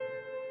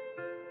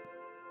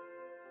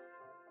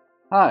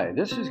Hi,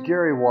 this is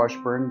Gary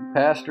Washburn,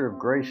 pastor of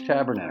Grace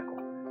Tabernacle.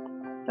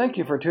 Thank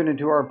you for tuning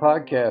to our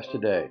podcast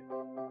today.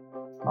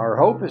 Our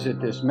hope is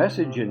that this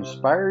message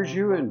inspires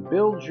you and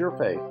builds your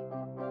faith.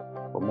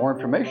 For more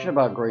information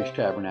about Grace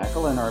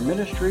Tabernacle and our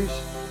ministries,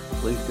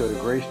 please go to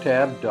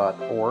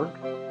gracetab.org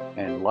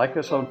and like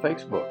us on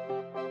Facebook.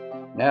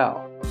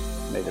 Now,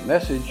 may the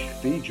message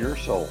feed your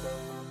soul.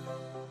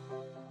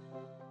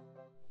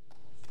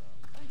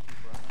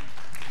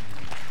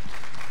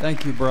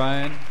 Thank you,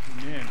 Brian.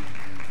 Amen.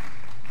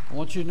 I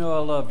want you to know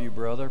I love you,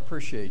 brother.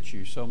 Appreciate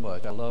you so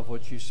much. I love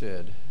what you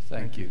said.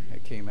 Thank you.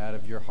 It came out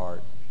of your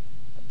heart,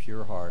 a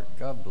pure heart.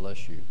 God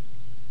bless you.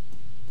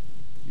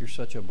 You're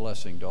such a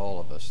blessing to all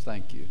of us.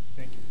 Thank you.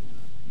 Thank you.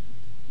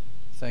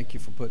 Thank you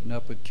for putting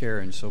up with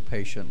Karen so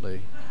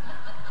patiently.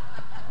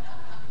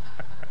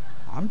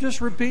 I'm just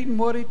repeating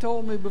what he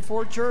told me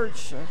before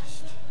church.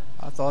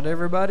 I thought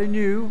everybody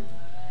knew.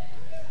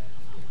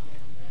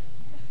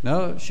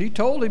 No, she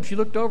told him. She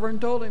looked over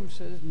and told him.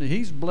 Says,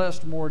 he's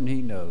blessed more than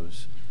he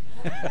knows.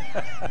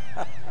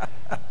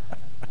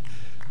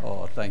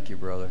 Oh, thank you,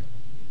 brother.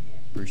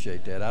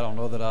 Appreciate that. I don't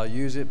know that I'll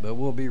use it, but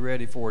we'll be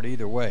ready for it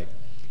either way.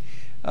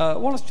 I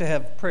want us to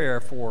have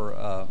prayer for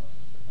a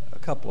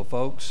couple of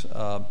folks.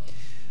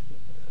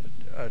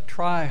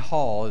 Tri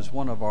Hall is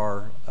one of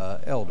our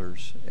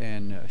elders,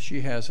 and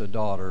she has a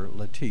daughter,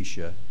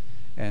 Letitia.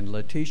 And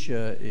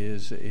Letitia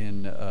is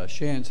in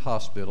Shands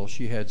Hospital.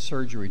 She had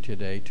surgery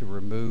today to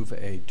remove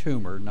a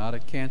tumor, not a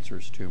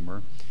cancerous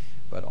tumor,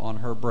 but on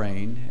her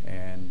brain.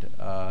 And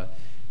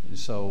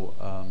so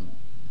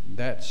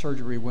that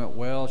surgery went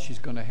well. She's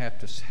going to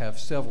have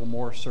several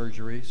more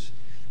surgeries.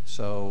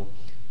 So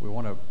we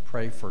want to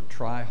pray for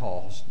Tri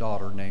Hall's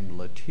daughter named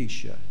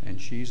Letitia. And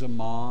she's a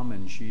mom,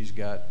 and she's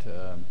got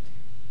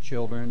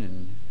children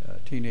and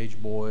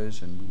teenage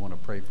boys, and we want to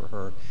pray for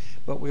her.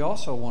 But we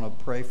also want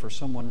to pray for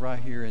someone right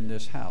here in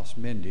this house,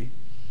 Mindy.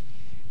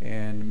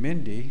 And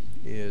Mindy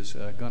is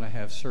going to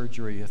have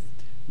surgery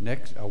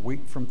a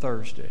week from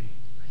Thursday.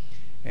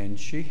 And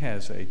she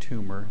has a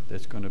tumor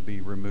that's going to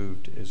be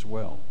removed as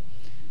well.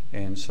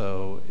 And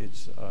so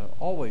it's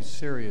always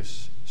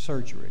serious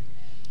surgery.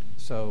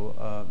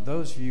 So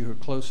those of you who are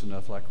close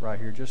enough, like right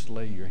here, just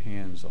lay your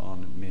hands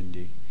on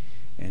Mindy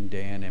and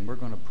Dan, and we're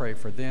going to pray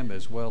for them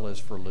as well as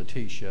for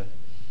Letitia.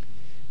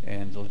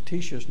 And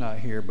Letitia's not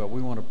here, but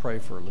we want to pray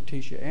for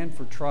Letitia and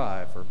for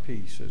Tri for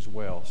peace as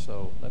well.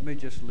 So let me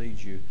just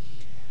lead you.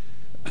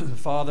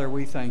 Father,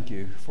 we thank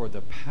you for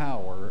the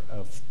power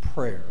of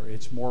prayer.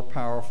 It's more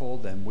powerful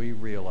than we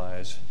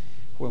realize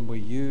when we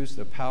use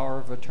the power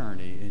of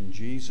attorney in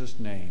Jesus'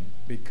 name,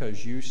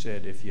 because you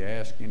said, if you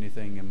ask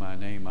anything in my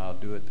name, I'll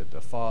do it, that the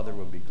Father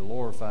will be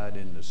glorified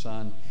in the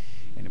Son.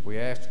 And if we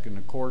ask in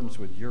accordance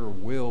with your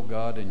will,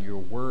 God, and your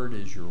word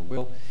is your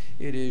will,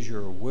 it is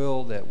your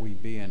will that we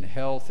be in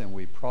health and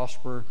we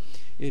prosper.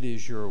 It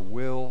is your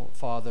will,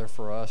 Father,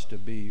 for us to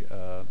be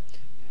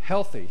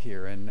healthy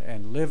here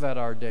and live out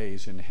our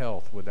days in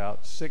health,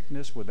 without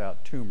sickness,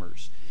 without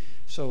tumors.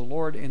 So,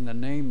 Lord, in the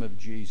name of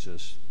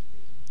Jesus,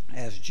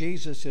 as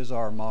Jesus is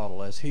our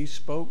model, as he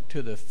spoke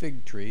to the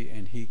fig tree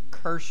and he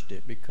cursed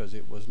it because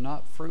it was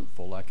not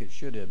fruitful like it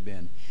should have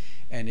been,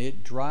 and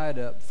it dried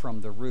up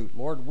from the root.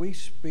 Lord, we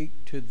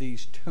speak to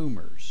these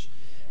tumors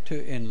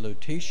in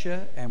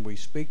Letitia, and we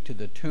speak to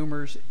the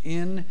tumors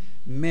in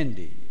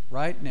Mindy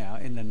right now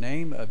in the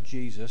name of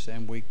Jesus,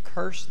 and we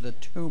curse the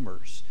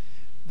tumors.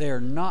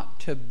 They're not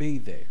to be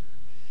there.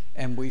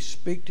 And we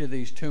speak to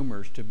these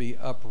tumors to be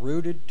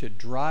uprooted, to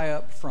dry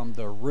up from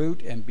the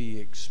root and be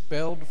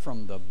expelled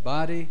from the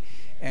body,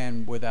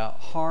 and without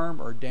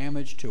harm or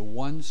damage to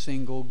one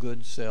single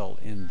good cell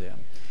in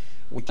them.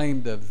 We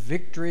claim the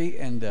victory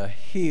and the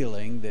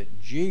healing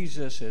that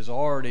Jesus has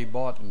already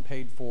bought and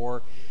paid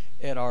for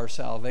at our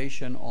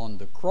salvation on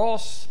the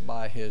cross.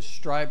 By his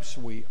stripes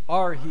we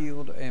are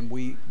healed, and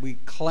we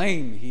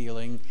claim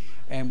healing,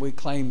 and we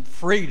claim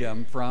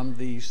freedom from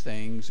these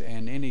things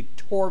and any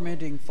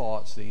tormenting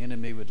thoughts the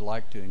enemy would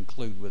like to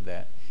include with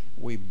that.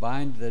 We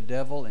bind the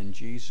devil in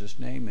Jesus'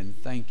 name, and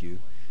thank you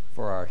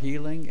for our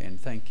healing, and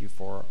thank you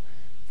for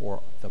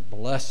the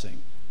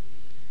blessing.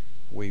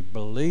 We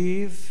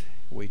believe,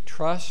 we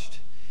trust,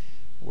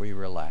 we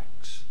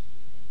relax,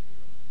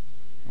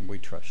 and we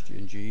trust you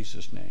in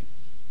Jesus' name.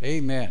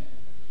 Amen.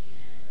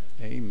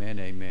 Amen,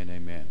 amen,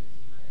 amen.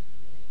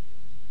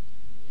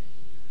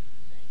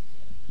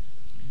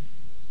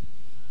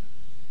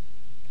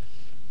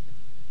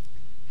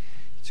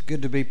 It's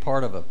good to be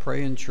part of a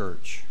praying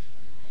church.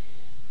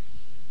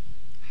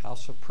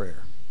 House of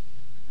prayer.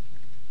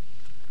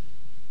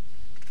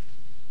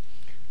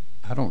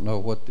 I don't know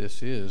what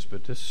this is,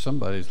 but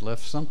somebody's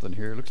left something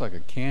here. It looks like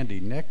a candy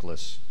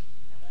necklace.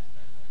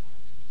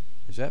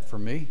 Is that for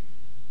me?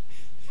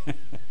 You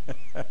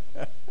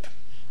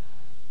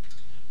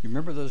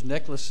remember those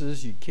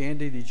necklaces,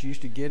 candy that you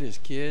used to get as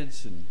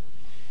kids, and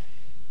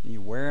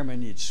you wear them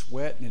and you'd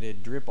sweat and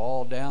it'd drip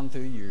all down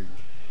through your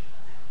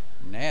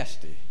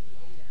nasty.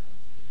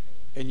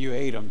 And you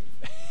ate them.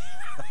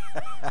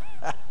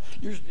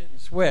 Yours didn't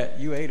sweat.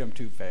 You ate them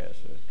too fast.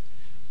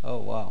 Oh,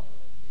 wow.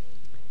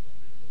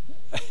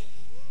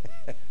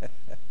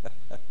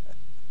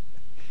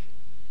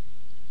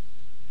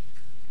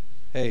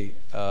 Hey,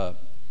 a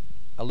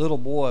little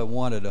boy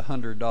wanted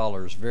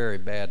 $100 very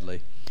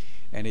badly,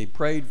 and he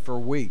prayed for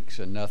weeks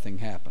and nothing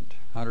happened.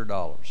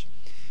 $100.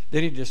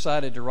 Then he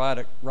decided to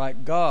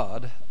write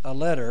God a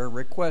letter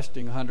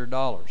requesting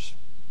 $100.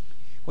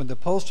 When the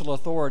postal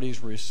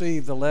authorities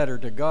received the letter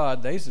to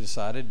God, they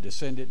decided to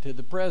send it to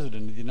the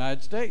President of the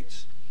United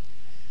States.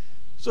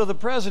 So the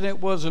President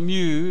was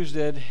amused,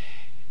 and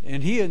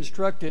he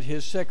instructed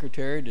his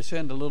secretary to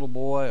send the little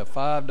boy a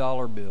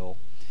 $5 bill,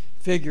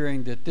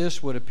 figuring that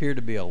this would appear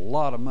to be a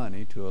lot of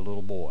money to a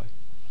little boy.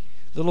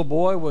 The little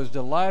boy was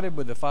delighted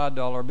with the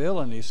 $5 bill,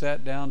 and he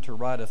sat down to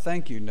write a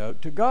thank you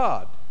note to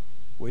God,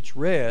 which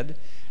read,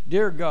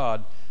 "Dear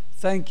God,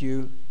 thank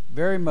you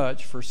very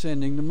much for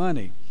sending the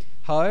money.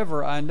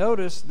 However, I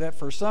noticed that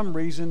for some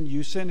reason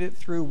you sent it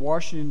through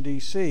Washington,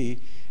 D.C.,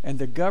 and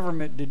the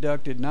government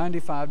deducted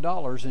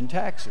 $95 in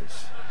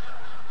taxes."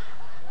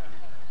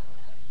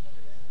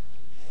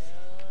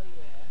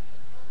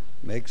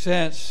 Makes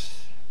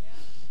sense.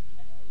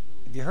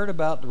 Have you heard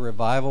about the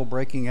revival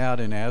breaking out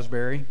in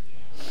Asbury?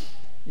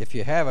 If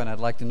you haven't, I'd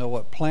like to know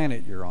what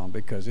planet you're on,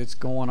 because it's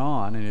going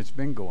on, and it's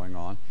been going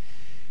on.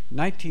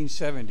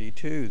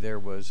 1972, there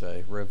was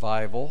a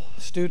revival,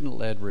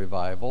 student-led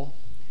revival,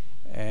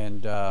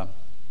 and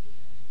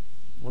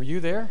were you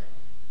there?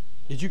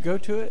 Did you go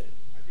to it?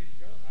 I didn't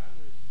go. I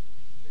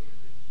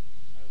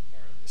was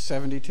part of it.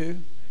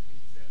 72?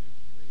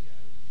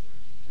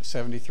 1973.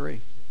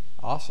 73.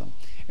 Awesome.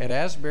 At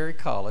Asbury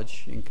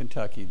College in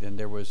Kentucky, then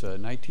there was a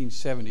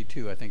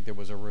 1972, I think there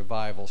was a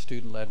revival,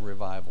 student-led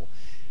revival.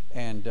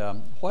 And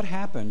what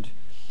happened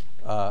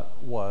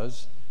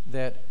was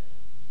that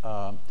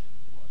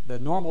the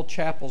normal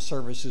chapel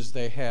services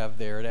they have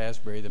there at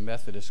Asbury, the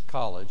Methodist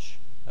College,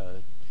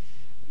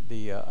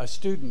 a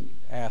student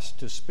asked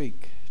to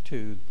speak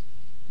to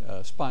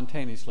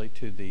spontaneously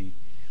to the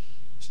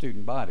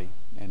student body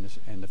and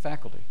the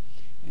faculty.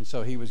 And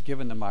so he was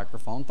given the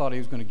microphone, thought he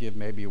was going to give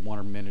maybe a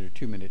 1 minute or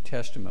 2 minute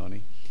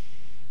testimony.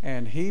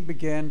 And he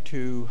began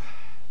to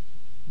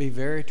be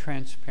very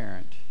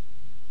transparent.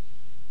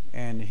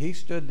 And he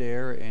stood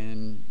there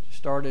and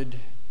started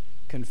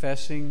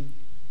confessing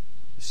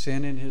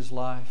sin in his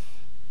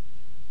life,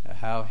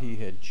 how he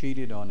had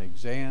cheated on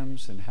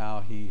exams, and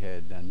how he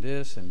had done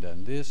this and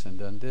done this and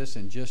done this,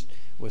 and just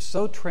was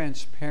so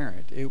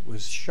transparent. It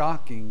was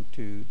shocking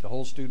to the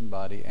whole student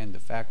body and the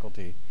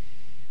faculty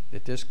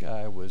that this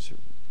guy was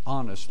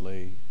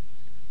honestly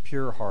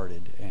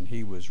pure-hearted, and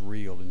he was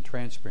real and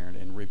transparent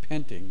and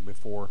repenting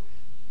before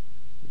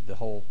the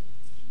whole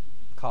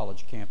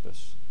college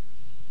campus.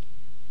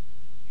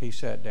 He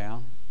sat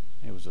down.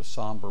 It was a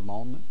somber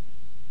moment.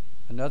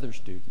 Another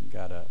student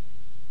got up,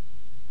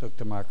 took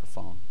the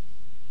microphone.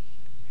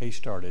 He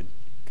started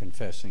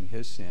confessing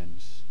his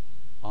sins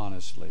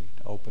honestly,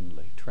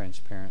 openly,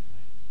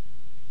 transparently.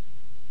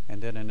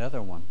 And then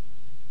another one.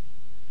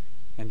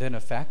 And then a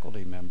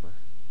faculty member.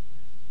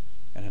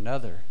 And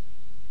another,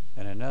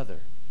 and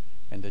another.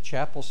 And the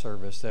chapel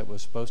service that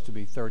was supposed to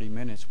be 30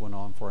 minutes went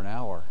on for an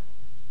hour,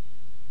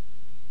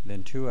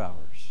 then 2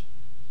 hours,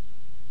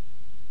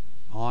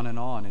 on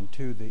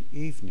into the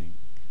evening.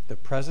 The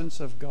presence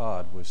of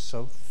God was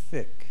so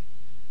thick,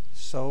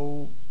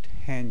 so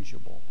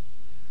tangible,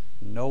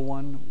 no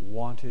one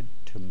wanted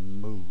to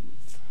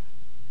move.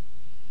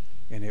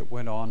 And it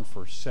went on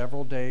for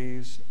several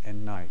days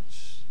and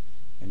nights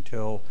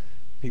until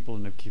people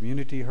in the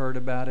community heard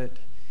about it.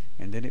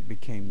 And then it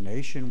became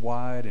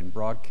nationwide and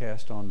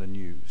broadcast on the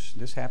news.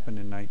 This happened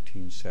in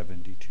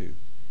 1972.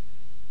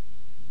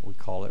 We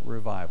call it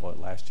revival. It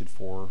lasted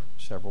for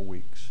several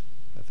weeks,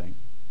 I think.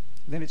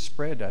 Then it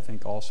spread, I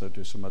think, also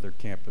to some other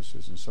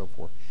campuses and so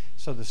forth.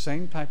 So the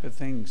same type of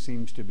thing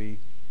seems to be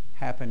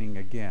happening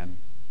again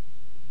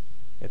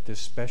at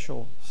this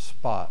special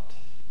spot.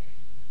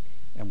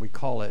 And we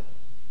call it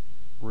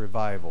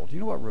revival. Do you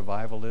know what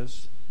revival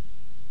is?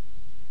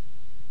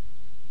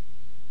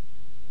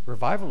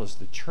 Revival is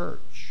the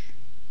church.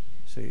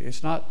 See,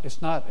 it's not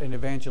an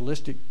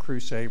evangelistic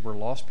crusade where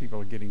lost people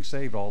are getting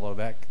saved, although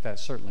that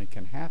certainly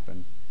can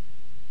happen.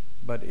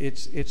 But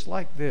it's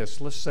like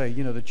this. Let's say,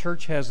 the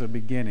church has a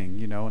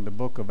beginning, in the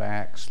book of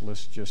Acts.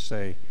 Let's just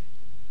say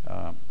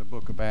the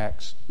book of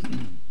Acts.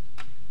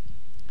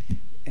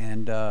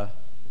 And,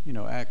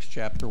 Acts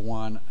chapter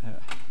 1.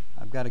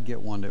 I've got to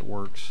get one that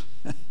works.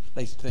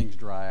 These things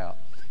dry out.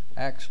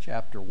 Acts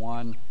chapter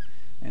 1.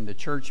 And the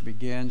church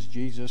begins.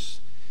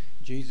 Jesus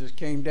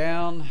came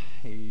down.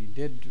 He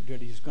did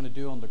what he was going to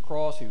do on the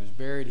cross. He was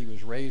buried. He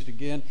was raised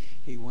again.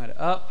 He went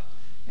up.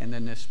 And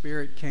then the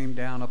Spirit came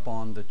down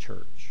upon the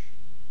church.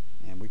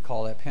 And we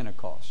call that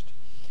Pentecost.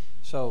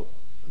 So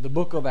the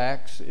book of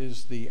Acts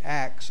is the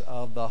acts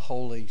of the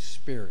Holy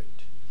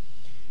Spirit.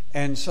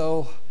 And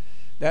so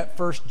that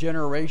first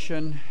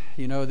generation,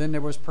 then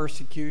there was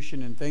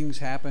persecution and things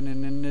happened.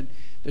 And then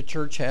the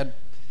church had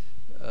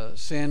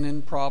sin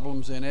and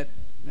problems in it.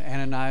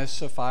 Ananias,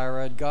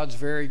 Sapphira. God's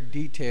very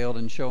detailed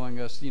in showing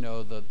us,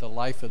 the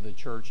life of the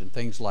church and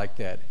things like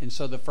that. And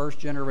so the first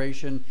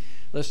generation,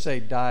 let's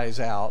say, dies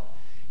out.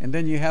 And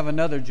then you have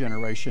another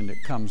generation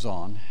that comes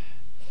on.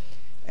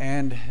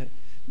 And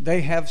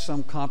they have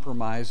some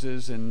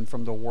compromises and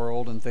from the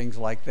world and things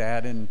like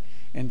that. And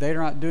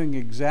they're not doing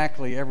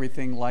exactly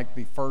everything like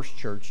the first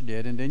church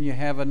did. And then you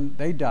have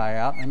they die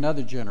out,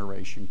 another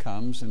generation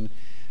comes, and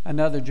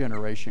another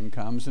generation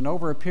comes. And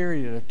over a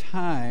period of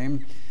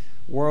time,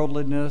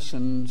 worldliness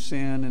and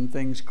sin and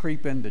things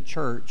creep into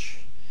church.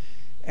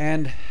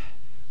 And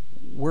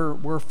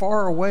we're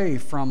far away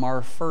from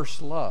our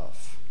first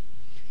love.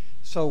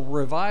 So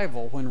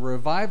revival, when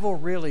revival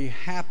really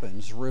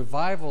happens,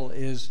 revival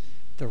is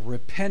the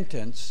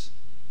repentance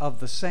of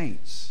the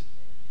saints.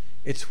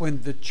 It's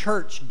when the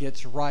church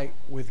gets right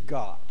with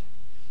God.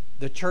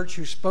 The church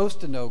who's supposed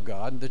to know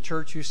God, the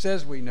church who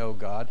says we know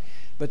God,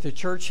 but the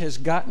church has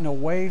gotten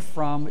away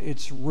from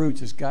its roots,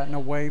 has gotten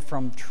away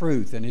from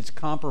truth, and it's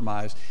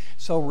compromised.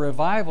 So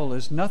revival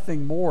is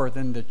nothing more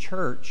than the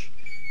church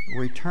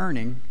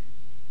returning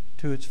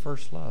to its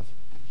first love.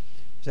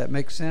 Does that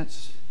make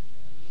sense?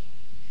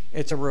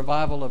 It's a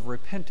revival of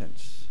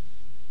repentance.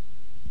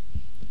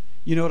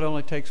 You know, it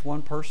only takes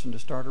one person to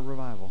start a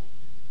revival.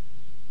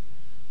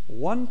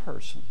 One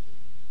person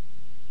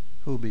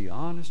who'll be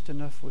honest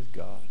enough with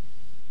God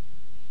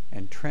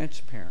and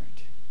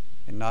transparent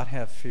and not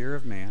have fear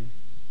of man,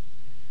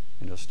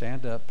 and they'll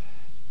stand up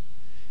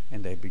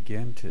and they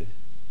begin to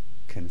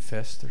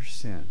confess their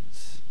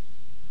sins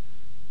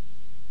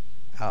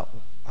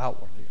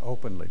outwardly,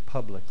 openly,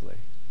 publicly,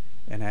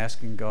 and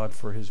asking God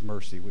for His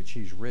mercy, which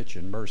He's rich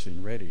in mercy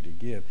and ready to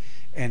give.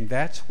 And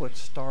that's what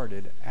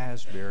started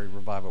Asbury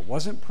Revival. It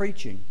wasn't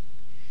preaching.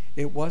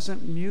 It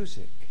wasn't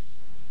music.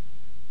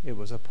 It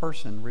was a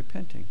person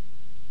repenting.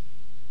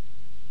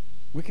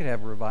 We could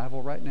have a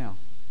revival right now.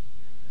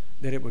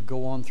 That it would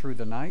go on through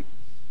the night,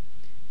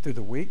 through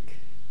the week.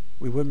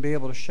 We wouldn't be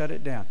able to shut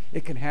it down.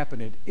 It can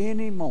happen at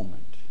any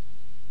moment.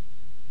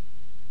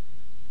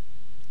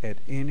 At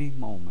any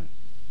moment.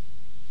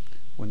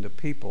 When the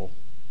people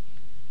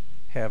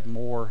have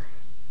more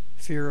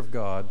fear of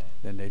God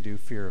than they do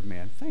fear of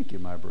man. Thank you,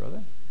 my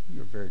brother.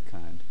 You're very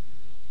kind.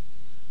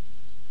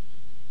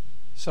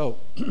 So,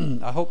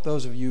 I hope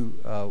those of you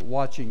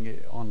watching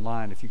it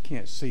online, if you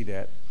can't see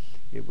that,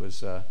 it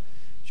was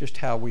just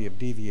how we have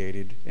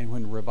deviated. And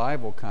when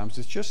revival comes,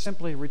 it's just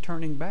simply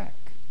returning back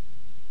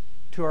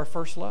to our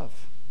first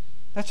love.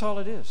 That's all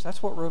it is.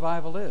 That's what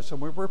revival is. So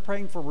when we're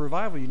praying for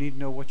revival, you need to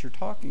know what you're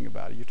talking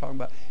about. You're talking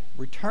about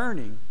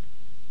returning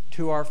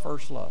to our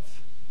first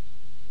love.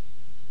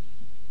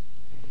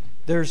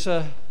 There's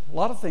a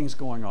lot of things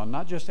going on,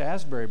 not just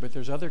Asbury, but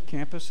there's other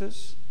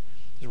campuses.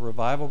 There's a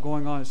revival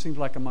going on, it seems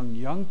like, among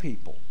young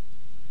people.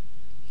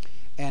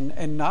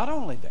 And not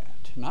only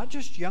that, not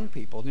just young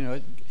people, you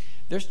know,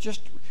 there's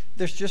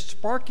just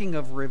sparking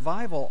of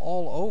revival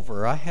all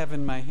over. I have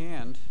in my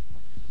hand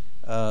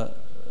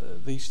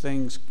these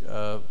things,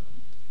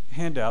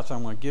 handouts.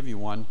 I'm going to give you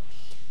one.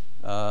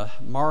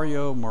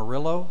 Mario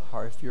Murillo,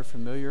 or if you're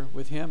familiar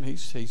with him,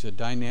 he's a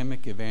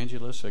dynamic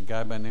evangelist, a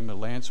guy by the name of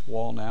Lance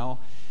Wallnau.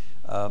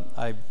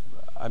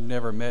 I've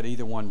never met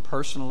either one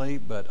personally,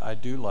 but I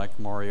do like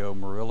Mario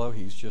Murillo.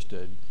 He's just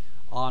an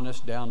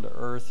honest,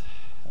 down-to-earth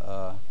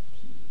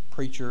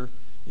preacher,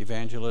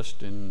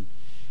 evangelist, and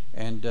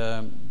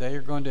they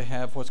are going to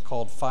have what's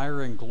called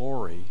Fire and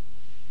Glory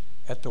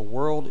at the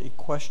World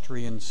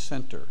Equestrian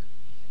Center.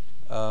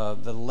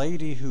 The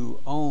lady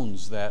who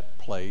owns that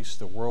place,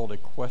 the World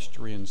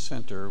Equestrian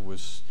Center,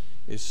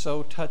 is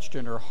so touched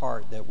in her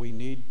heart that we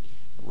need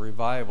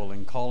revival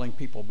and calling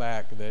people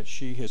back, that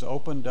she has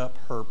opened up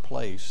her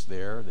place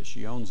there, that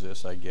she owns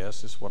this, I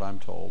guess, is what I'm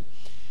told.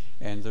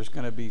 And there's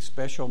going to be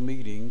special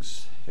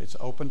meetings. It's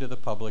open to the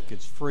public.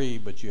 It's free,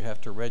 but you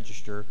have to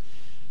register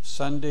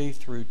Sunday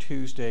through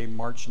Tuesday,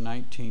 March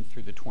 19th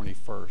through the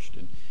 21st.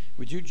 And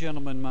would you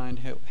gentlemen mind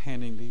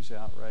handing these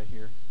out right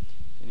here?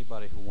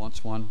 Anybody who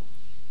wants one?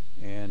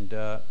 And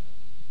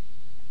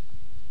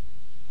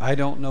I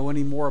don't know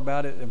any more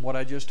about it than what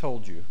I just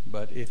told you,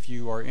 but if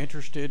you are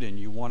interested and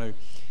you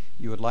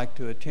would like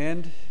to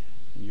attend,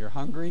 and you're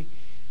hungry,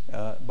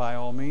 by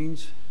all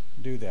means,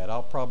 do that.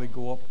 I'll probably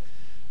go up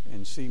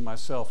and see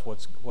myself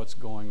what's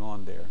going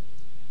on there.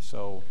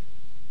 So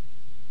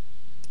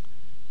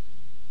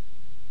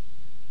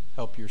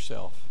help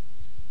yourself.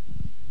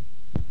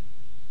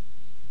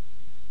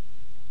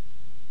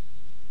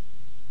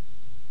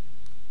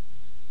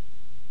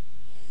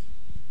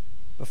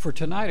 But for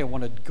tonight, I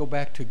want to go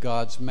back to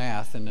God's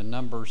math, and the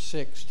number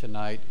 6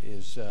 tonight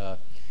is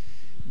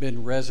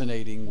been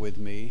resonating with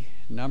me.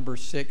 Number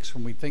 6,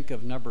 when we think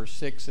of number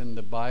 6 in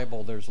the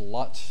Bible, there's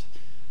lots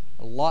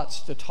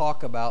to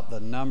talk about the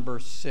number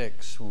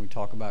 6 when we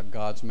talk about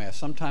God's math.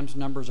 Sometimes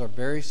numbers are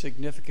very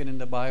significant in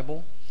the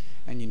Bible,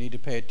 and you need to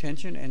pay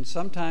attention, and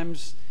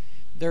sometimes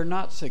they're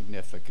not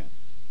significant.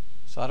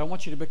 So I don't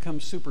want you to become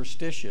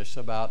superstitious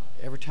about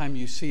every time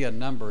you see a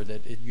number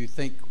that you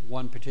think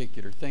one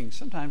particular thing.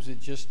 Sometimes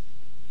it's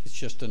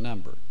just a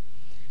number.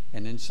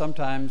 And then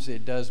sometimes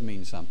it does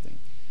mean something.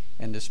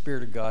 And the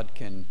Spirit of God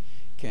can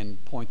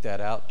point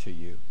that out to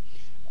you.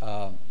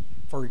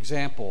 For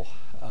example,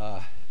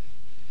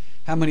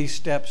 How many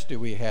steps do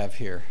we have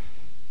here?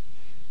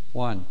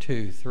 1,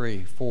 2,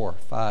 3, 4,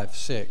 5,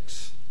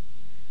 6.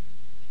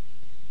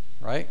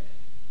 Right?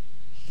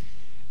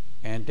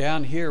 And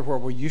down here where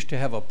we used to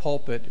have a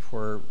pulpit,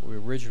 where we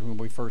originally, when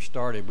we first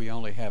started, we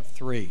only have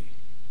 3.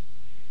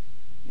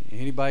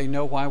 Anybody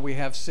know why we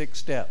have 6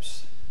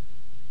 steps?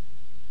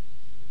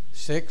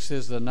 6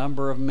 is the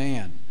number of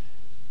man.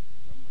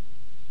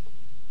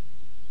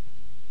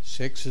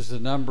 6 is the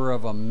number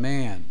of a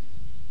man.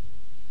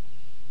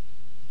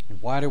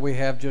 And why do we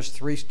have just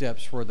 3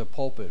 steps where the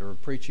pulpit or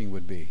preaching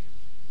would be?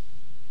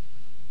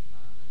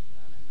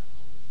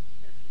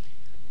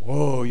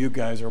 Whoa, you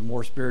guys are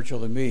more spiritual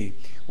than me.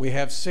 We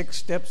have 6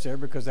 steps there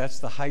because that's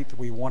the height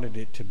we wanted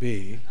it to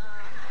be.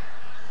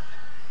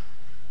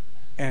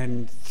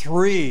 And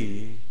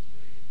 3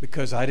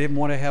 because I didn't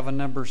want to have a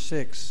number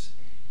 6.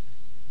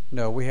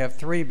 No, we have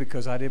 3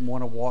 because I didn't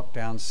want to walk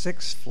down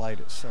 6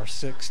 flights or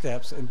 6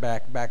 steps and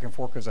back and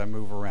forth because I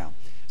move around.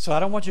 So I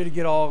don't want you to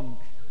get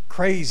all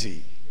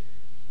crazy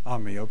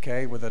on me,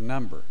 okay, with a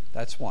number.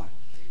 That's why.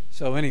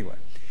 So anyway,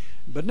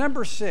 but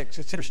number 6,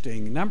 it's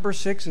interesting. Number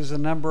 6 is a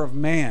number of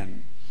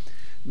man.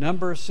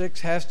 Number 6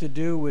 has to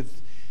do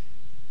with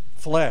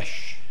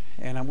flesh.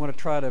 And I'm going to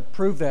try to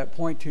prove that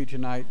point to you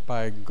tonight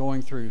by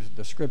going through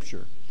the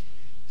scripture.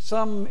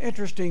 Some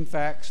interesting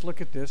facts. Look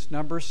at this.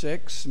 Number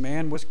 6,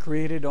 man was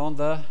created on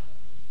the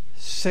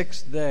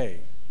 6th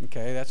day.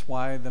 Okay, that's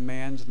why the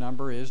man's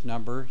number is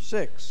number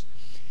 6.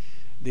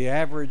 The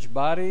average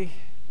body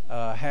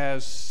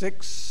has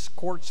 6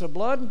 quarts of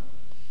blood,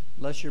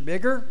 unless you're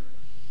bigger.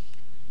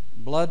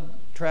 Blood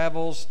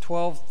travels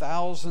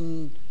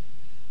 12,000,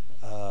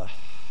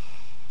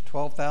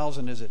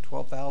 is it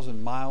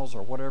 12,000 miles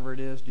or whatever it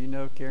is? Do you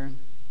know, Karen?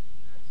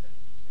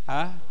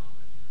 Huh?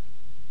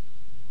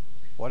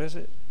 What is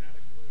it?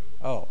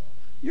 Oh,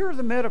 you're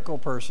the medical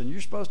person.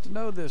 You're supposed to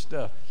know this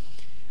stuff.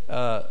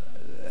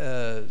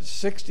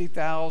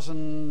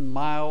 60,000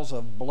 miles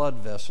of blood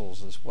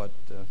vessels is what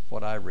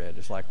I read.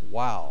 It's like,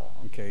 wow,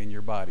 okay, in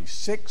your body.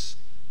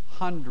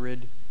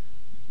 600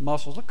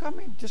 muscles. Look, I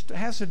mean, just it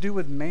has to do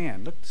with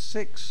man. Look,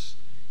 6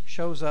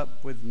 shows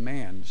up with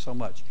man so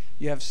much.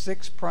 You have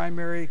 6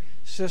 primary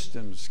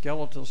systems: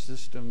 skeletal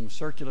system,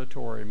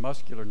 circulatory,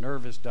 muscular,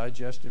 nervous,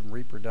 digestive, and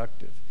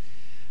reproductive.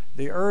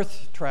 The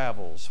earth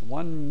travels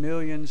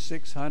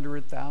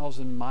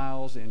 1,600,000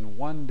 miles in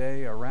one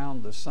day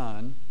around the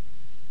sun.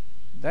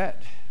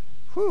 That,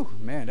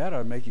 man, that ought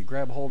to make you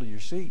grab hold of your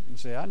seat and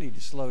say, I need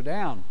to slow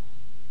down.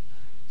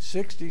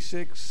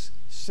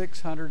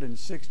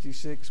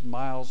 666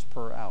 miles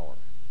per hour.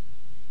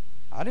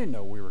 I didn't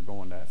know we were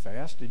going that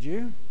fast, did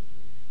you?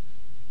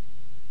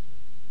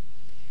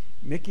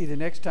 Mickey, the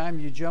next time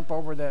you jump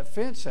over that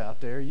fence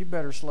out there, you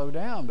better slow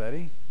down,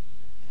 buddy.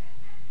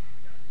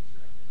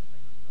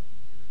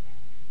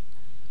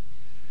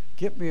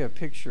 Get me a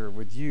picture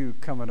with you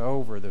coming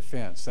over the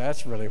fence.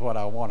 That's really what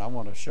I want. I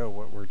want to show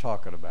what we're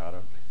talking about.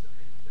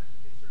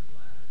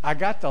 I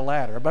got the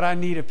ladder, but I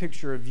need a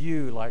picture of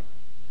you like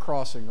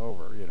crossing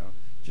over,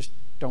 Just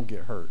don't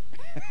get hurt.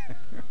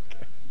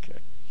 Okay.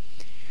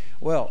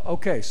 Well,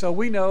 okay, so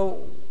we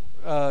know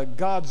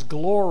God's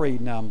glory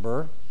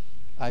number.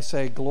 I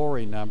say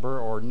glory number,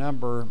 or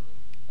number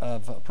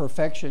of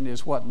perfection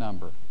is what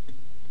number?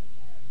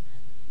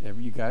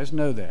 You guys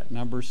know that.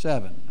 Number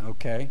 7,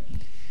 okay?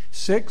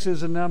 6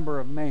 is a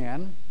number of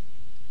man.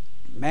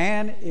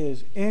 Man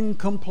is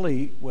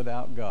incomplete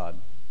without God.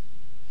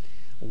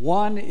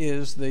 1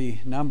 is the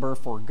number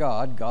for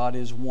God. God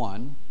is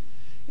 1.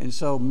 And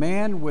so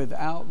man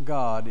without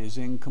God is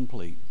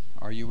incomplete.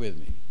 Are you with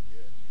me?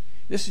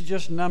 This is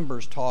just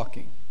numbers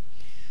talking.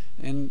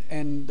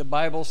 And the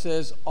Bible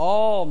says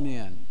all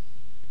men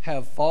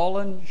have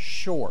fallen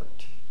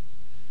short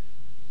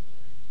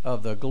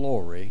of the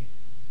glory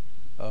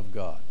of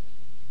God.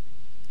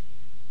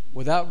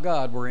 Without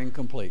God, we're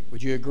incomplete.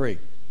 Would you agree?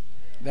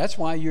 That's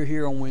why you're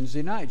here on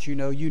Wednesday nights. You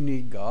know you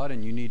need God,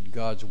 and you need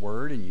God's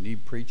Word, and you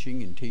need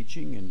preaching and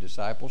teaching and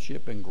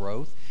discipleship and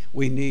growth.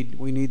 We need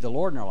the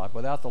Lord in our life.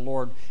 Without the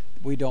Lord,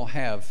 we don't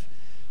have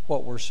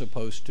what we're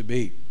supposed to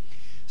be.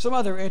 Some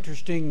other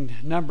interesting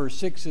number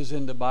 6s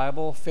in the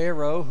Bible.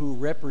 Pharaoh, who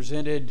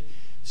represented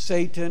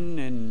Satan,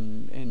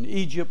 and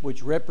Egypt,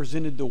 which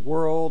represented the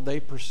world. They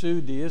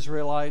pursued the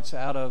Israelites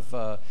out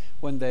of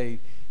when they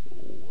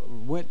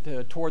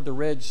went toward the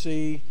Red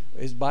Sea.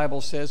 His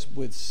Bible says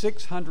with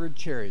 600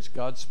 chariots.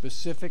 God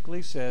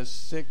specifically says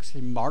 6.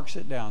 He marks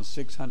it down,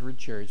 600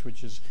 chariots,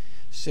 which is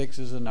 6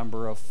 is a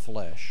number of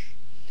flesh.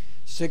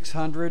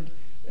 600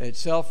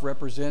 itself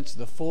represents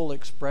the full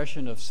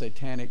expression of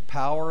satanic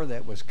power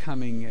that was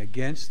coming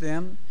against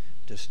them,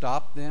 to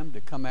stop them,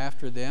 to come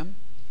after them.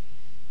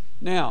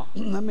 Now,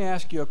 let me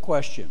ask you a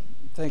question.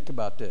 Think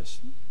about this.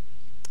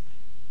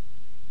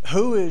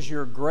 Who is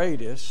your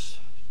greatest,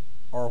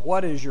 or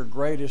what is your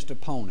greatest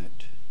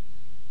opponent?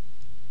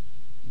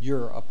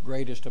 Your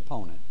greatest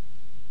opponent.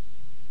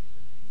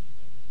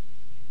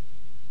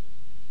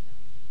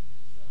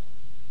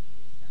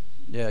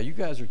 Yeah, you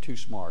guys are too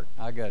smart.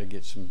 I got to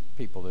get some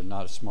people that are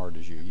not as smart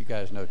as you. You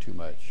guys know too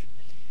much.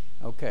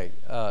 Okay.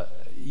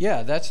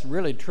 Yeah, that's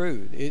really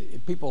true.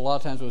 People a lot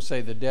of times will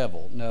say the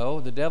devil. No,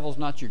 the devil's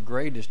not your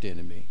greatest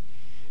enemy.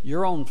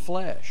 Your own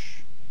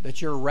flesh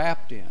that you're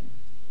wrapped in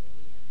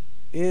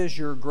is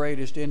your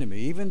greatest enemy.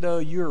 Even though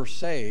you're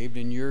saved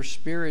and your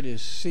spirit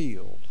is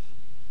sealed,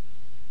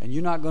 and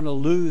you're not going to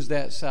lose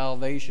that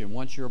salvation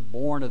once you're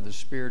born of the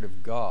Spirit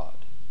of God,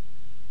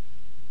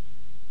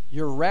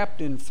 you're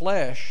wrapped in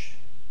flesh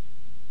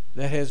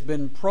that has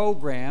been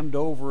programmed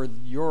over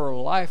your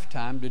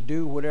lifetime to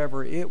do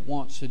whatever it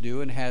wants to do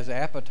and has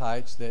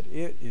appetites that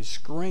it is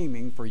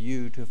screaming for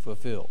you to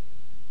fulfill.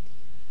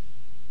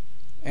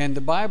 And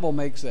the Bible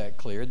makes that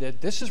clear,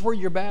 that this is where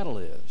your battle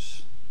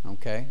is,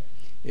 okay?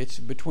 It's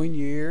between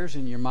your ears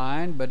and your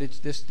mind, but it's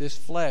this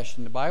flesh.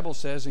 And the Bible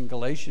says in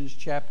Galatians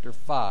chapter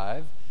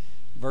 5,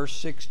 verse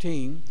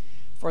 16,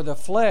 for the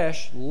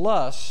flesh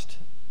lusts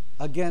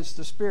against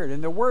the Spirit.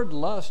 And the word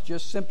lust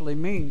just simply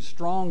means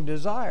strong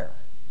desire.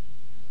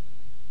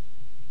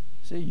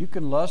 See, you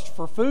can lust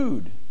for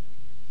food.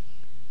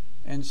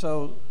 And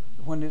so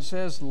when it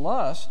says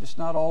lust, it's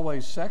not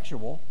always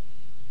sexual,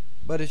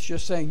 but it's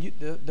just saying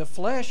the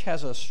flesh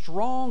has a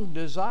strong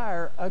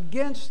desire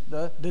against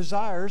the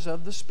desires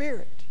of the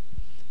Spirit.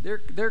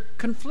 They're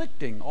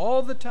conflicting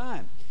all the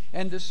time.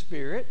 And the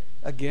Spirit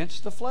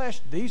against the flesh.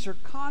 These are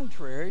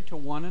contrary to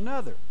one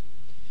another.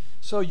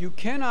 So you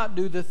cannot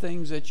do the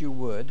things that you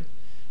would.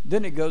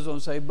 Then it goes on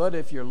to say, but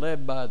if you're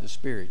led by the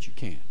Spirit, you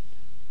can.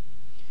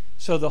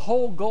 So the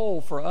whole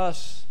goal for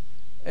us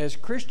as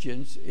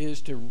Christians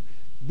is to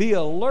be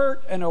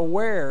alert and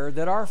aware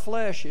that our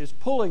flesh is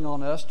pulling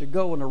on us to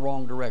go in the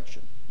wrong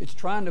direction. It's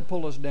trying to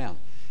pull us down.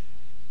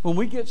 When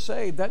we get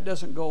saved, that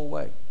doesn't go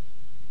away.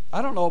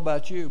 I don't know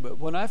about you, but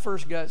when I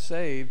first got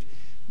saved,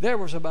 there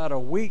was about a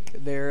week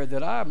there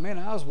that I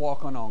was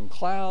walking on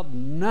cloud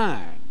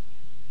 9.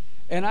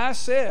 And I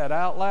said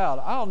out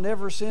loud, I'll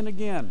never sin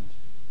again.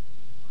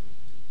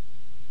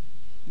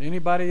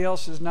 Anybody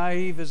else as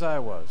naive as I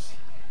was?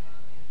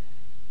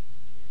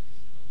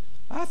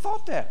 I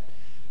thought that.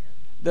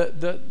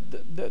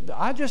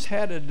 I just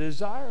had a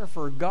desire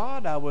for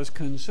God. I was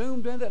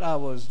consumed in it. I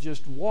was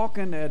just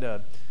walking at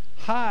a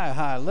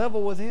high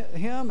level with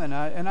Him, and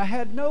I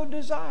had no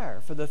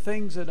desire for the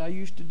things that I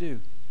used to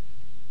do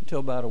until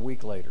about a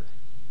week later.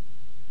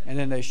 And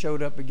then they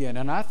showed up again,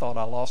 and I thought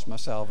I lost my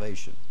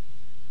salvation.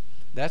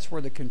 That's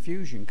where the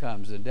confusion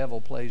comes. The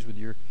devil plays with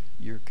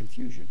your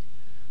confusion.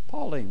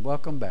 Pauline,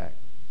 welcome back.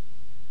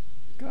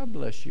 God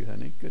bless you,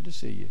 honey. Good to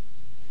see you.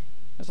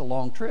 That's a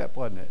long trip,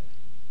 wasn't it?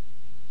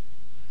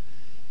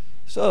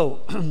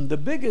 So, the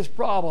biggest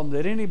problem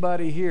that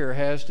anybody here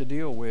has to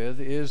deal with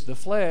is the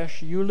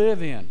flesh you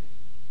live in.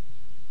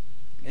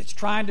 It's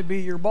trying to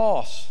be your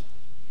boss.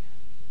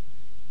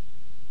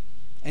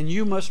 And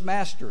you must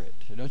master it.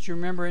 Don't you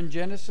remember in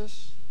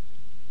Genesis?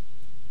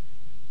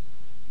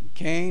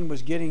 Cain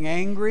was getting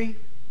angry,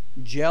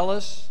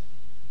 jealous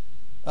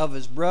of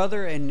his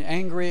brother, and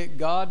angry at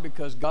God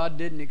because God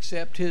didn't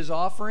accept his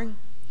offering.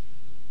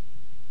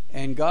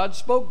 And God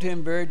spoke to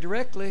him very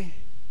directly.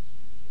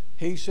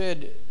 He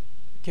said,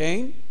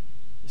 Cain,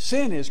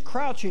 sin is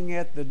crouching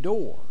at the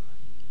door,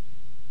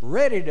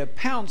 ready to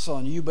pounce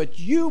on you, but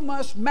you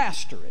must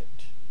master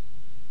it.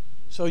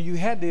 So you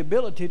had the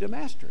ability to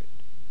master it.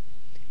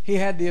 He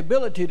had the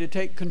ability to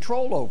take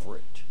control over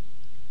it.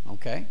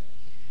 Okay?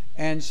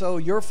 And so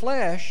your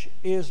flesh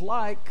is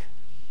like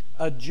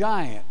a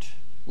giant,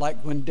 like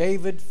when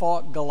David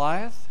fought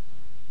Goliath.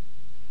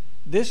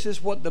 This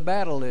is what the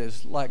battle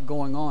is like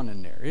going on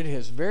in there. It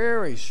has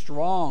very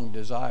strong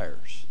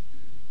desires.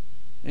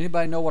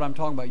 Anybody know what I'm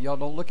talking about? Y'all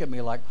don't look at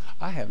me like,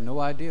 I have no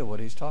idea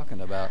what he's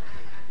talking about.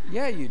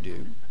 Yeah, you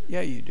do.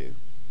 Yeah, you do.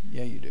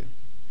 Yeah, you do.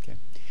 Okay.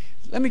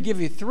 Let me give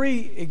you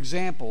 3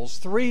 examples,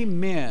 3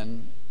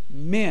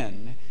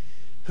 men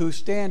who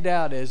stand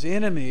out as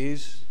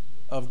enemies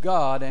of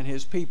God and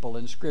His people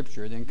in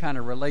Scripture, then kind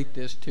of relate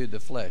this to the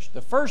flesh.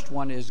 The first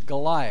one is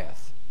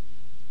Goliath,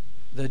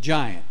 the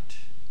giant.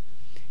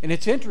 And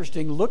it's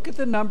interesting, look at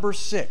the number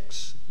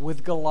 6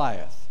 with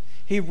Goliath.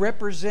 He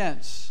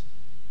represents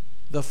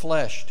the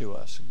flesh to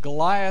us.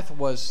 Goliath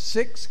was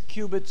 6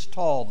 cubits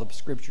tall, the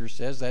Scripture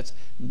says. That's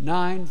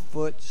 9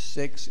 foot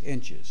 6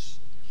 inches.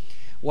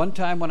 One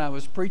time when I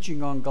was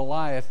preaching on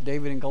Goliath,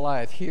 David and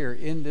Goliath here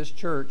in this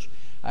church,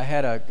 I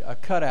had a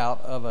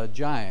cutout of a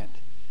giant,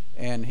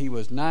 and he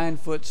was 9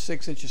 foot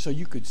 6 inches, so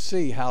you could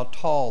see how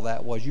tall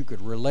that was. You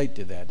could relate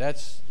to that.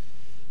 That's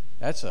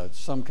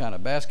some kind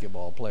of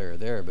basketball player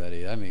there,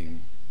 buddy. I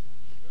mean,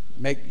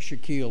 make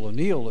Shaquille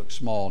O'Neal look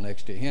small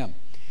next to him.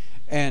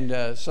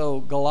 And so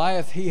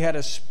Goliath, he had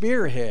a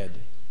spearhead,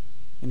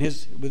 and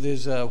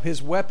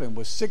his weapon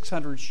was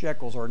 600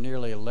 shekels, or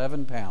nearly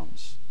 11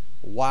 pounds.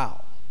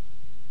 Wow.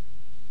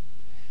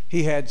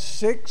 He had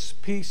 6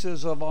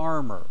 pieces of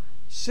armor.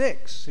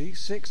 6. See,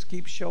 6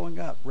 keeps showing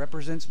up.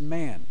 Represents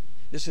man.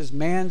 This is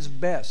man's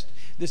best.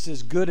 This is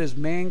as good as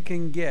man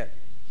can get.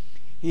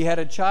 He had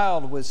a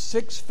child with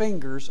 6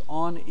 fingers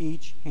on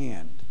each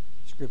hand.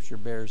 Scripture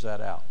bears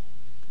that out.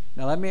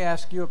 Now let me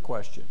ask you a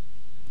question.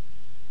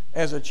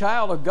 As a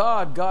child of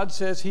God, God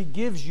says He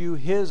gives you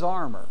His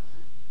armor.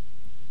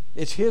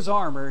 It's His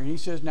armor, and He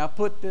says, now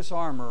put this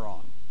armor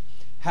on.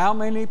 How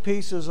many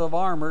pieces of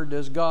armor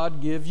does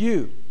God give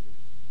you?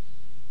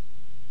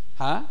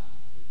 Huh?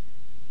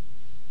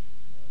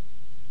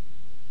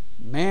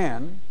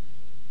 Man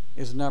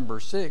is number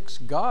 6.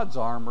 God's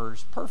armor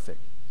is perfect.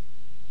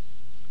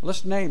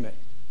 Let's name it.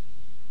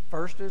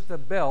 First is the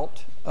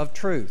belt of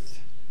truth.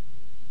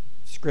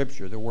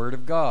 Scripture, the Word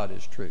of God,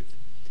 is truth.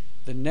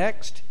 The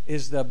next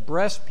is the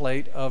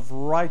breastplate of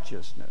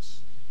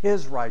righteousness,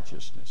 His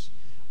righteousness.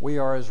 We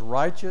are as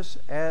righteous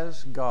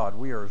as God.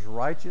 We are as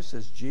righteous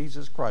as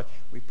Jesus Christ.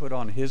 We put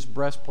on His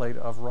breastplate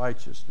of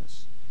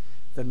righteousness.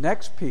 The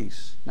next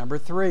piece, number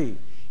 3,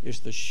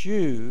 is the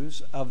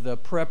shoes of the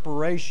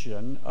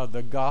preparation of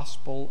the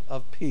gospel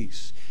of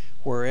peace.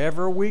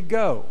 Wherever we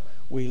go,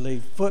 we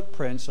leave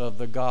footprints of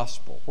the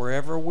gospel.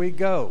 Wherever we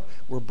go,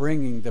 we're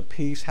bringing the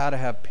peace, how to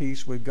have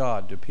peace with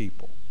God to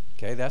people.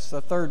 Okay, that's the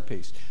third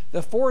piece.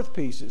 The fourth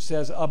piece, it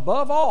says,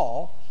 above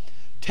all,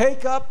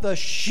 take up the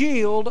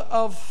shield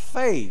of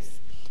faith,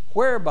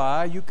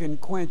 whereby you can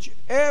quench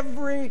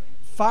every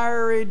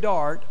fiery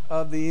dart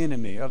of the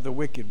enemy, of the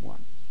wicked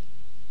one.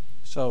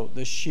 So,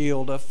 the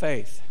shield of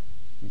faith.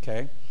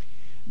 Okay?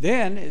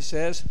 Then it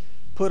says,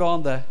 put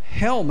on the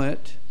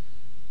helmet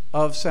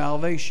of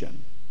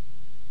salvation.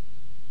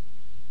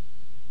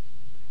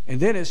 And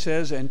then it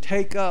says, and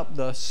take up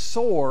the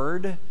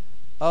sword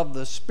of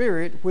the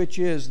Spirit, which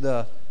is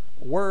the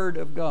Word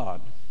of God.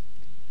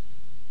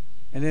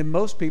 And then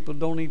most people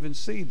don't even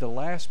see the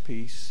last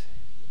piece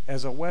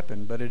as a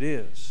weapon, but it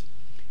is.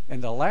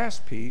 And the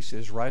last piece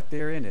is right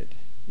there in it.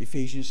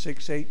 Ephesians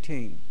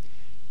 6:18.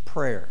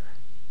 Prayer.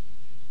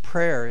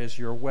 Prayer is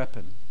your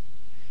weapon.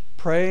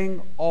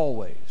 Praying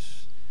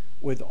always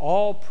with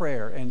all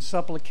prayer and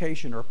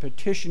supplication, or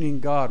petitioning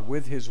God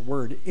with His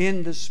Word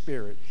in the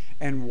Spirit,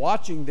 and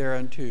watching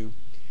thereunto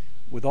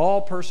with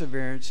all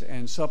perseverance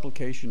and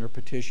supplication or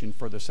petition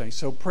for the saints.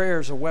 So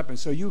prayer is a weapon.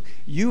 So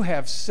you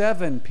have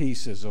 7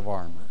 pieces of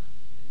armor,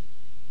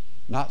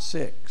 not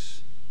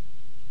 6.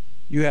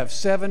 You have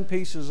 7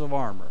 pieces of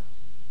armor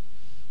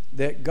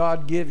that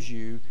God gives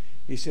you,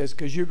 He says,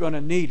 because you're going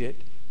to need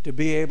it to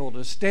be able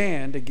to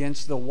stand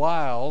against the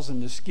wiles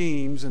and the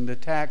schemes and the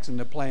attacks and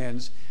the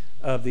plans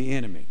of the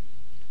enemy.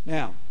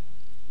 Now,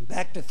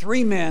 back to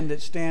 3 men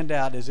that stand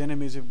out as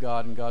enemies of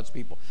God and God's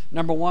people.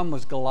 Number 1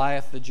 was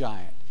Goliath the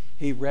giant.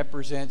 He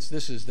represents,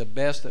 this is the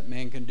best that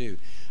man can do.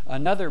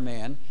 Another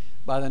man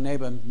by the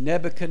name of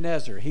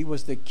Nebuchadnezzar. He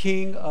was the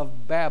king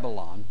of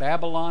Babylon.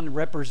 Babylon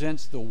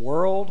represents the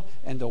world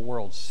and the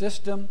world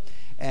system.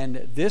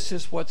 And this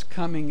is what's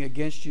coming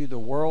against you, the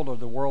world or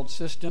the world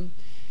system.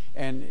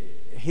 And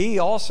he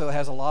also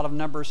has a lot of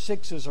number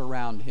 6s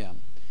around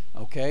him.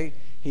 Okay?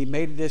 He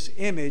made this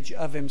image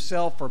of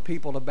himself for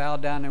people to bow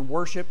down and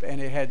worship, and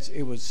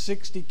it was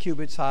 60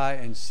 cubits high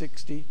and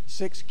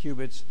 66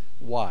 cubits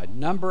wide.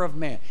 Number of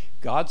man.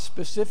 God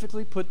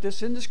specifically put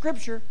this in the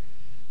Scripture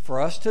for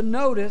us to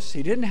notice.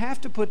 He didn't have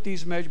to put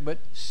these measures, but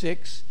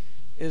 6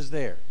 is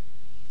there.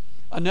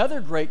 Another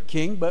great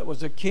king, but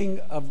was a king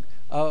of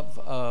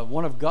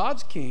one of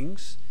God's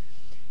kings,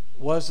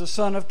 was the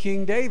son of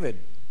King David,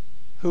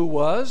 who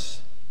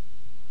was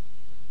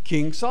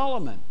King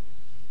Solomon.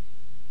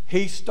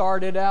 He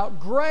started out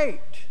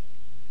great.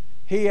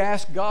 He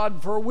asked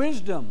God for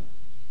wisdom.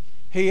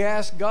 He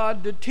asked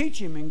God to teach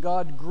him, and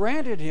God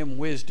granted him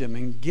wisdom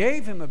and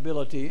gave him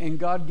ability, and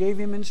God gave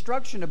him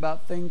instruction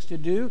about things to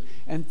do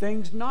and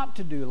things not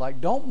to do. Like,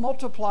 don't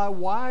multiply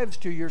wives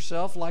to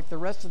yourself like the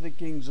rest of the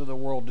kings of the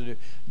world do.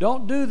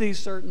 Don't do these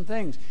certain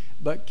things.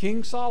 But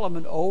King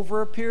Solomon,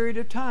 over a period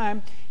of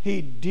time,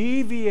 he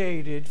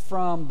deviated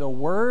from the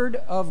Word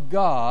of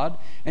God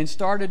and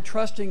started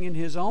trusting in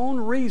his own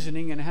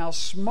reasoning and how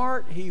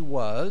smart he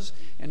was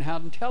and how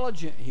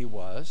intelligent he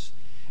was.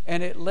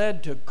 And it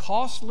led to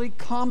costly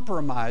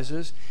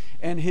compromises,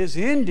 and his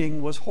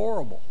ending was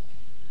horrible.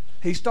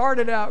 He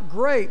started out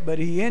great, but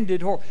he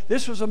ended horrible.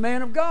 This was a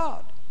man of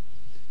God,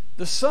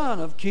 the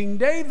son of King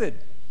David.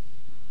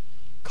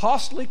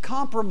 Costly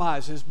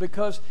compromises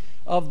because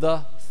of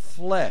the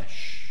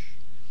flesh.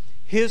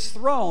 His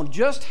throne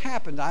just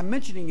happened. I'm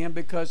mentioning him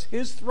because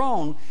his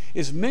throne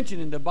is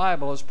mentioned in the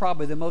Bible as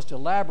probably the most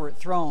elaborate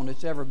throne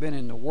that's ever been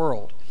in the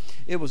world.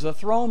 It was a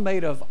throne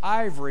made of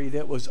ivory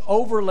that was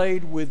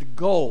overlaid with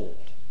gold.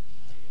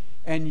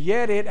 And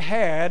yet it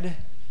had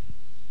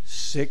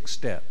 6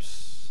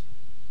 steps.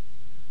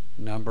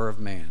 Number of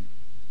man.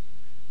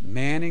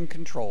 Man in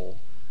control.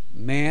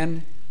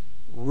 Man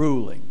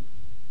ruling.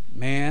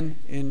 Man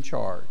in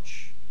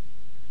charge.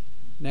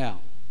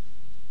 Now,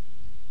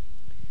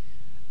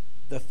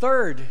 the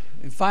third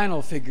and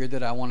final figure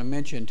that I want to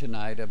mention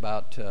tonight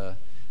about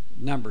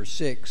number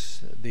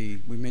 6, we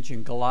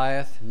mentioned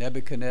Goliath,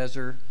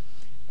 Nebuchadnezzar,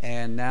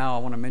 and now I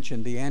want to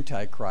mention the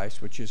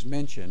Antichrist, which is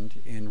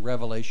mentioned in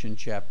Revelation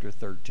chapter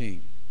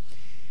 13.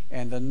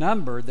 And the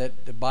number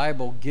that the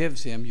Bible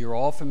gives him, you're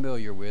all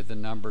familiar with, the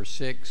number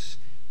 6,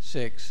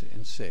 6,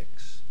 and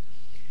 6.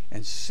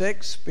 And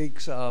 6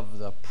 speaks of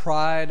the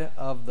pride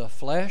of the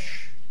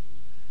flesh.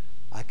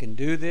 I can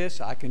do this.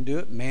 I can do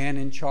it. Man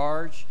in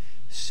charge.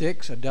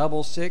 6, a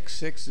double 6,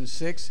 6 and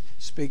 6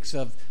 speaks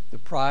of the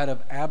pride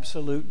of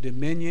absolute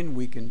dominion.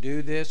 We can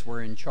do this.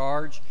 We're in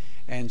charge.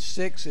 And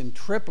 6 in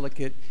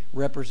triplicate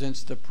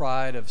represents the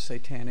pride of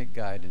satanic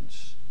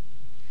guidance.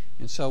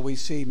 And so we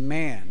see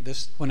man.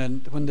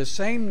 When the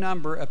same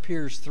number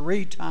appears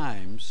 3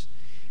 times,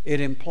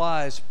 it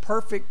implies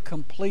perfect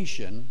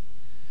completion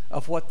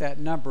of what that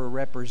number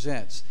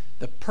represents.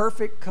 The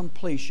perfect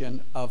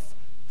completion of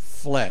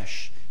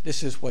flesh.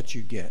 This is what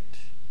you get.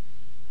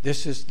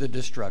 This is the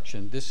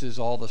destruction. This is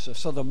all the stuff.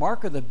 So the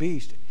mark of the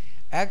beast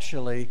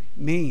actually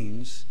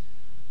means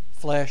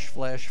flesh,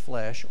 flesh,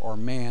 flesh, or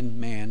man,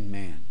 man,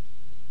 man.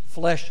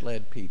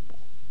 Flesh-led people.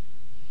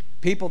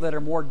 People that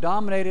are more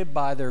dominated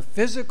by their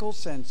physical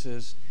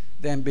senses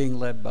than being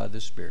led by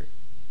the Spirit.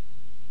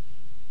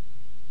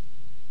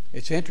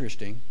 It's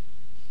interesting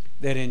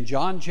that in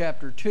John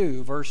chapter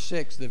 2, verse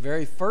 6, the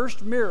very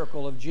first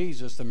miracle of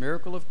Jesus, the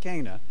miracle of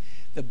Cana,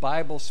 the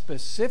Bible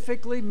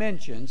specifically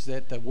mentions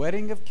that the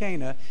wedding of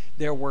Cana,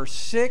 there were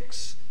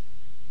 6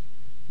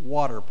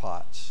 water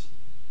pots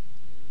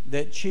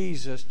that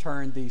Jesus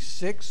turned these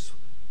 6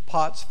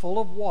 pots full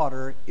of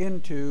water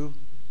into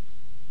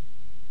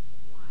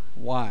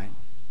wine.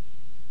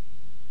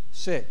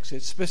 6.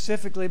 It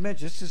specifically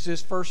mentions this is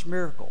his first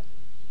miracle.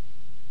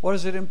 What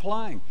is it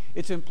implying?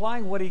 It's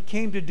implying what he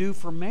came to do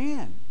for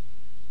man.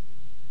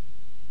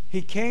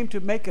 He came to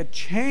make a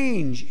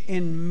change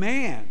in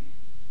man.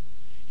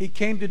 He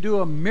came to do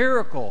a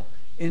miracle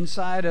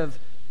inside of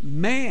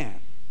man.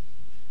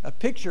 A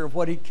picture of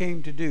what he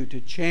came to do, to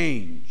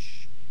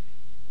change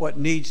what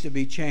needs to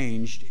be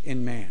changed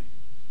in man.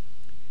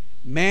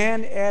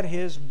 Man at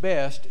his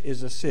best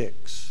is a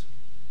 6.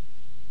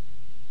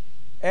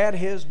 At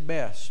his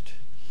best.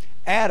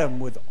 Adam,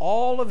 with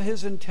all of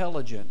his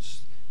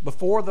intelligence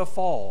before the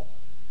fall,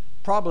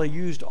 probably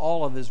used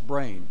all of his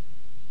brain.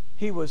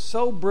 He was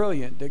so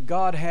brilliant that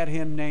God had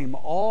him name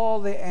all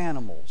the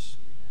animals,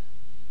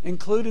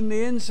 including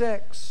the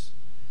insects.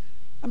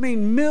 I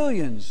mean,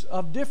 millions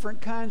of different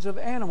kinds of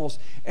animals,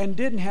 and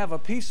didn't have a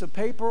piece of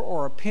paper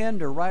or a pen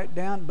to write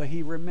down, but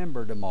he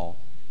remembered them all.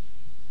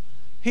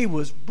 He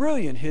was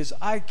brilliant. His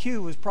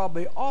IQ was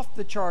probably off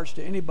the charts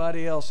to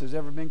anybody else who's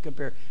ever been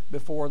compared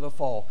before the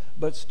fall.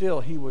 But still,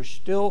 he was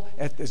still,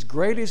 as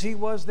great as he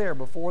was there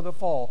before the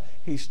fall,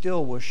 he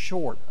still was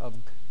short of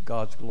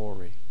God's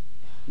glory.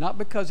 Not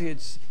because he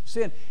had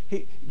sinned.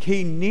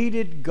 He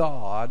needed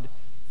God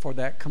for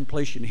that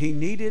completion. He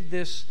needed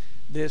this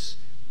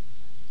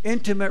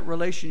intimate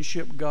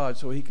relationship with God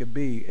so he could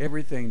be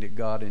everything that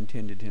God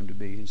intended him to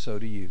be, and so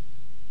do you.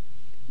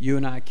 You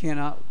and I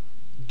cannot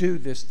do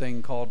this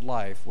thing called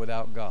life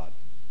without God.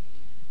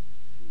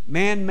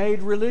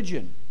 Man-made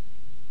religion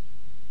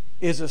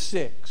is a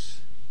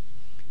 6.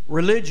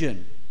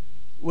 Religion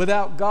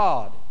without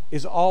God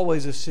is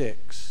always a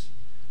 6.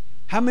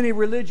 How many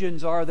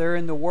religions are there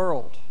in the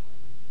world?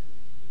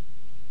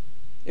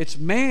 It's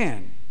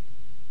man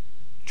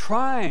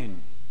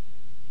trying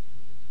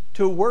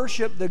to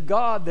worship the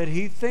God that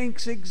he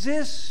thinks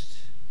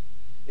exists.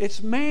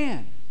 It's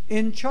man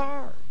in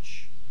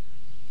charge.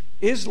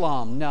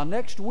 Islam. Now,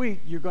 next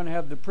week, you're going to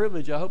have the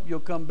privilege, I hope you'll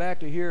come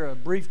back to hear a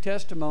brief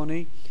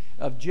testimony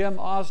of Jim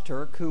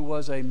Ozturk, who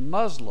was a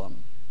Muslim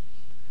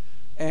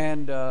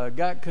and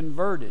got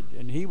converted.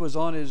 And he was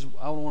on his,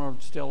 I don't want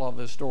to tell all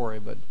this story,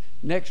 but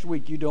next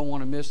week you don't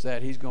want to miss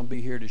that. He's going to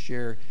be here to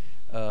share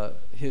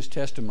his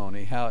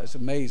testimony. How it's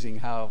amazing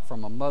how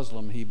from a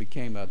Muslim he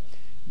became a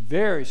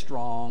very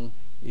strong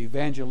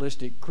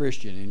evangelistic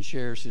Christian and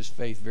shares his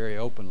faith very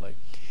openly.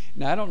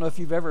 Now, I don't know if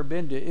you've ever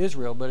been to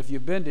Israel, but if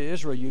you've been to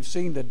Israel, you've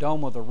seen the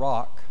Dome of the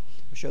Rock.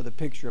 I'll show the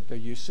picture up there.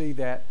 You see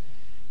that.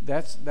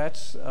 That's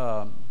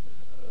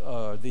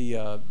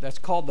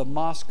called the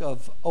Mosque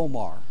of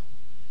Omar.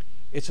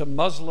 It's a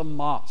Muslim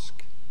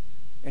mosque,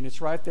 and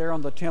it's right there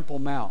on the Temple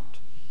Mount.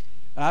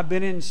 And I've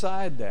been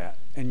inside that,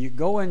 and you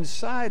go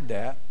inside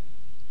that,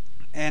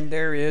 and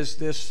there is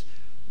this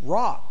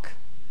rock,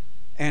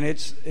 and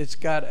it's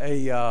got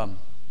a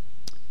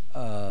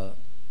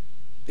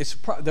it's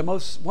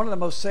one of the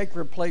most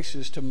sacred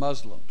places to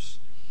Muslims.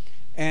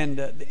 And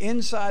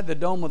inside the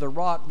Dome of the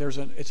Rock,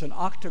 it's an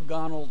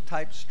octagonal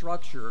type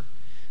structure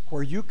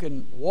where you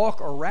can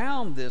walk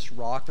around this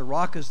rock. The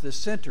rock is the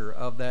center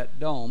of that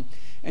dome,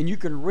 and you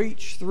can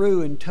reach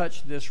through and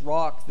touch this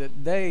rock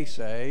that they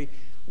say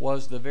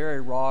was the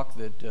very rock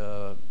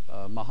that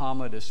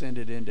Muhammad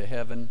ascended into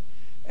heaven.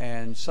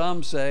 And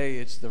some say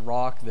it's the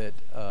rock that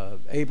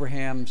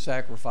Abraham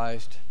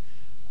sacrificed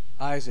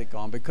Isaac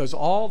on, because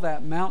all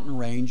that mountain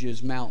range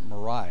is Mount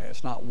Moriah.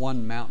 It's not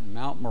one mountain.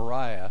 Mount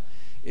Moriah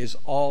is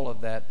all of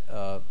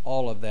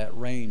that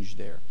range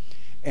there.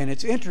 And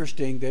it's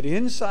interesting that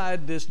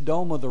inside this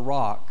Dome of the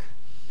Rock,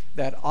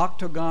 that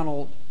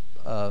octagonal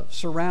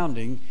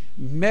surrounding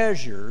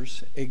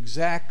measures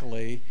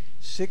exactly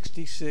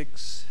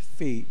 66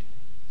 feet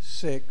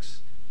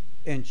 6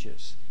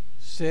 inches.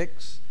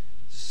 6,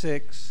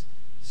 6,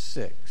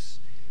 6.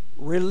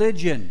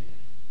 Religion,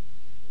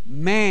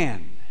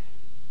 man.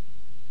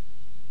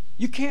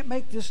 You can't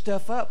make this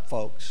stuff up,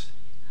 folks.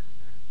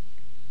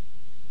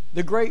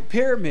 The Great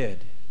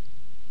Pyramid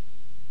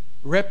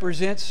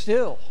represents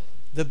still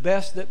the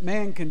best that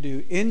man can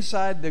do.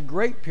 Inside the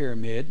Great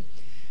Pyramid,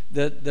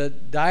 the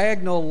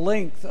diagonal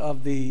length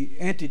of the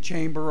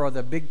antechamber or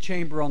the big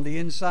chamber on the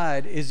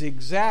inside is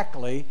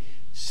exactly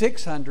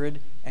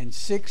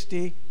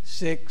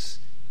 666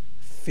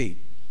 feet.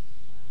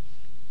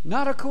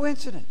 Not a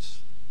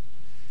coincidence.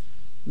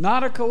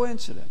 Not a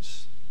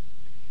coincidence.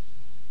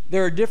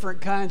 There are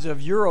different kinds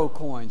of euro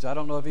coins. I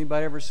don't know if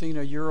anybody ever seen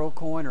a euro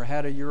coin or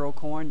had a euro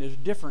coin. There's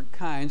different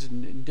kinds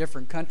in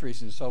different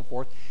countries and so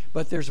forth.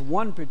 But there's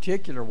one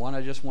particular one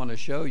I just want to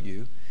show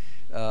you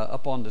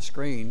up on the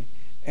screen.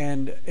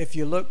 And if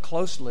you look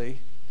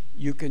closely,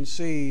 you can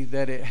see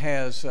that it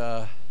has,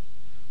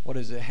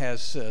 It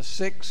has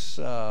 6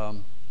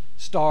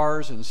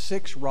 stars and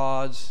 6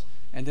 rods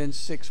and then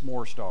 6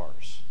 more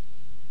stars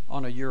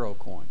on a euro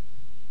coin.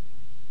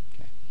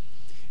 Okay.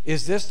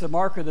 Is this the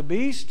mark of the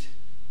beast?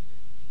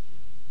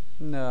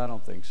 No, I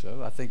don't think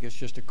so. I think it's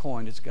just a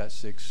coin. It's got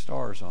 6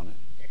 stars on it.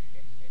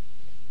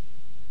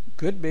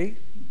 Could be,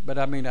 but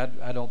I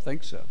don't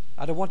think so.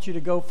 I don't want you to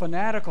go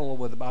fanatical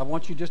with it. I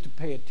want you just to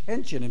pay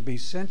attention and be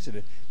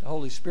sensitive. The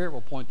Holy Spirit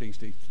will point things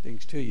to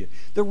you.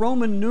 The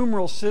Roman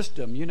numeral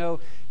system, you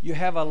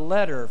have a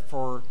letter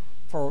for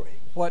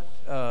what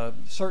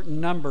certain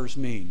numbers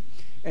mean.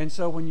 And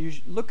so when you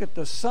look at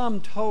the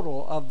sum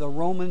total of the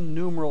Roman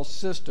numeral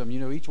system,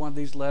 each one of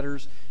these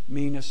letters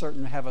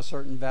have a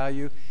certain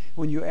value.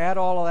 When you add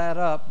all of that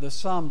up, the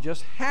sum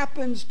just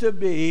happens to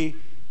be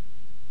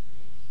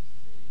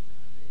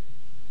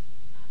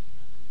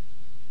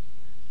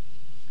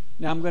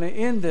Now I'm going to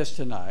end this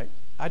tonight.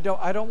 I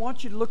don't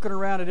want you looking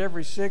around at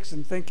every 6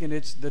 and thinking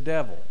it's the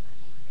devil.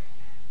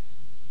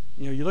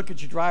 You look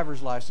at your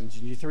driver's license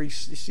and you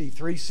see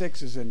 3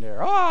 6s in there.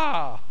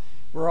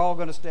 We're all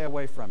going to stay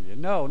away from you.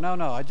 No.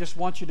 I just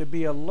want you to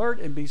be alert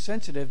and be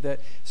sensitive that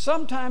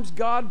sometimes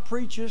God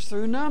preaches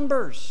through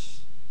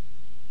numbers.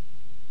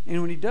 And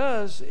when he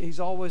does, he's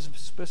always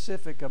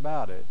specific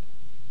about it.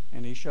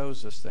 And he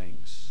shows us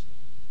things.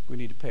 We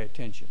need to pay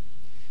attention.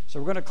 So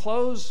we're going to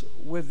close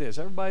with this.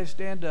 Everybody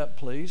stand up,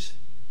 please.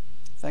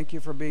 Thank you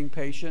for being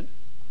patient.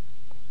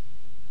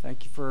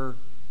 Thank you for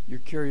your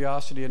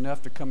curiosity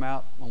enough to come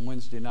out on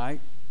Wednesday night.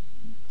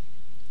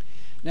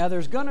 Now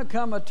there's going to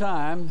come a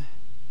time,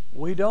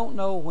 we don't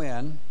know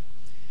when,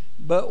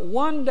 but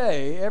one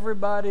day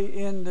everybody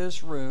in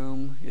this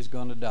room is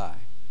going to die.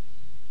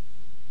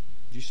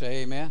 Did you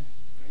say amen?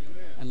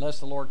 Amen. Unless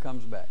the Lord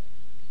comes back.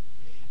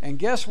 And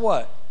guess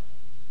what?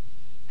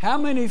 How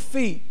many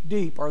feet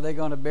deep are they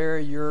going to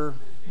bury your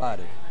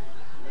body?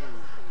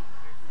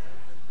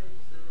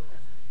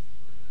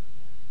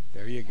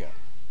 There you go.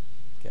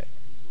 Okay.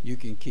 You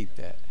can keep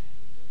that.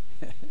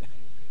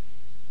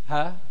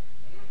 Huh?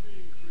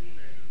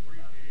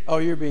 Oh,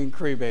 you're being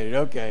cremated.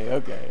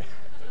 Okay.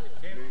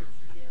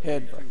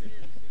 Head.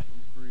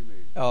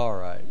 All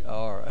right.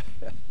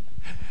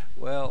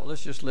 Well,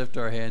 let's just lift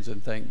our hands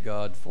and thank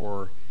God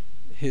for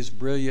his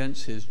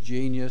brilliance, his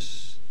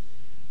genius,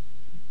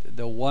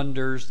 the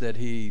wonders that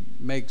he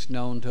makes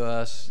known to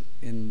us,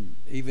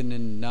 even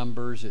in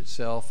numbers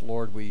itself.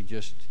 Lord,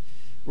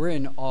 we're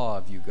in awe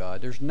of you,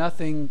 God. There's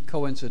nothing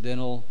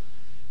coincidental.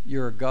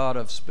 You're a God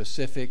of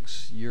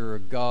specifics. You're a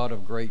God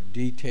of great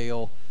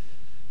detail.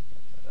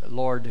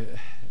 Lord,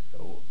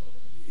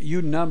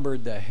 you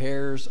numbered the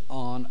hairs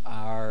on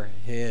our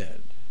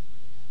head.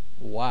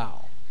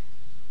 Wow.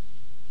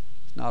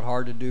 It's not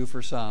hard to do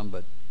for some,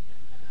 but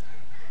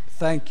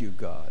thank you,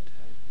 God.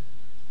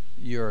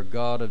 You're a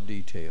God of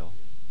detail.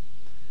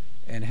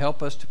 And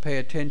help us to pay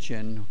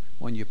attention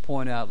when you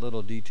point out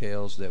little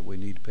details that we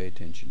need to pay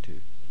attention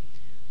to.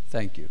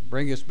 Thank you.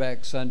 Bring us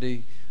back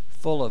Sunday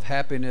full of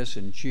happiness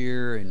and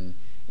cheer and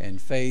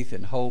faith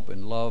and hope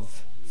and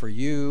love for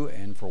you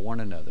and for one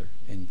another.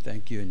 And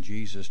thank you in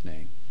Jesus'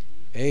 name.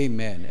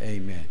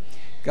 Amen.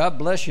 God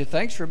bless you.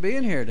 Thanks for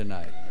being here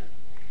tonight.